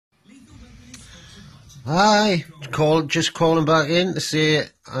Hi, just calling back in to say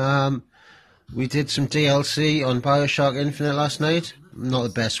we did some DLC on Bioshock Infinite last night. Not the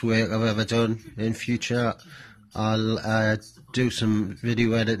best work I've ever done. In future, I'll do some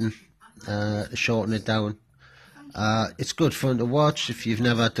video editing, shorten it down. It's good fun to watch if you've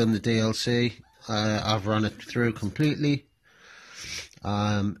never done the DLC. I've run it through completely.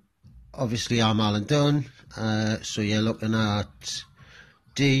 Obviously, I'm Alan Dunn, so you're looking at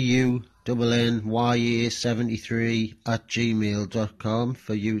DUNNYA73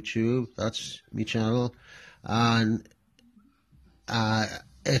 for YouTube. That's my channel, and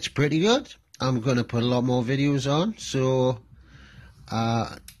it's pretty good. I'm going to put a lot more videos on, so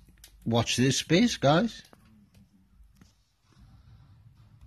watch this space, guys.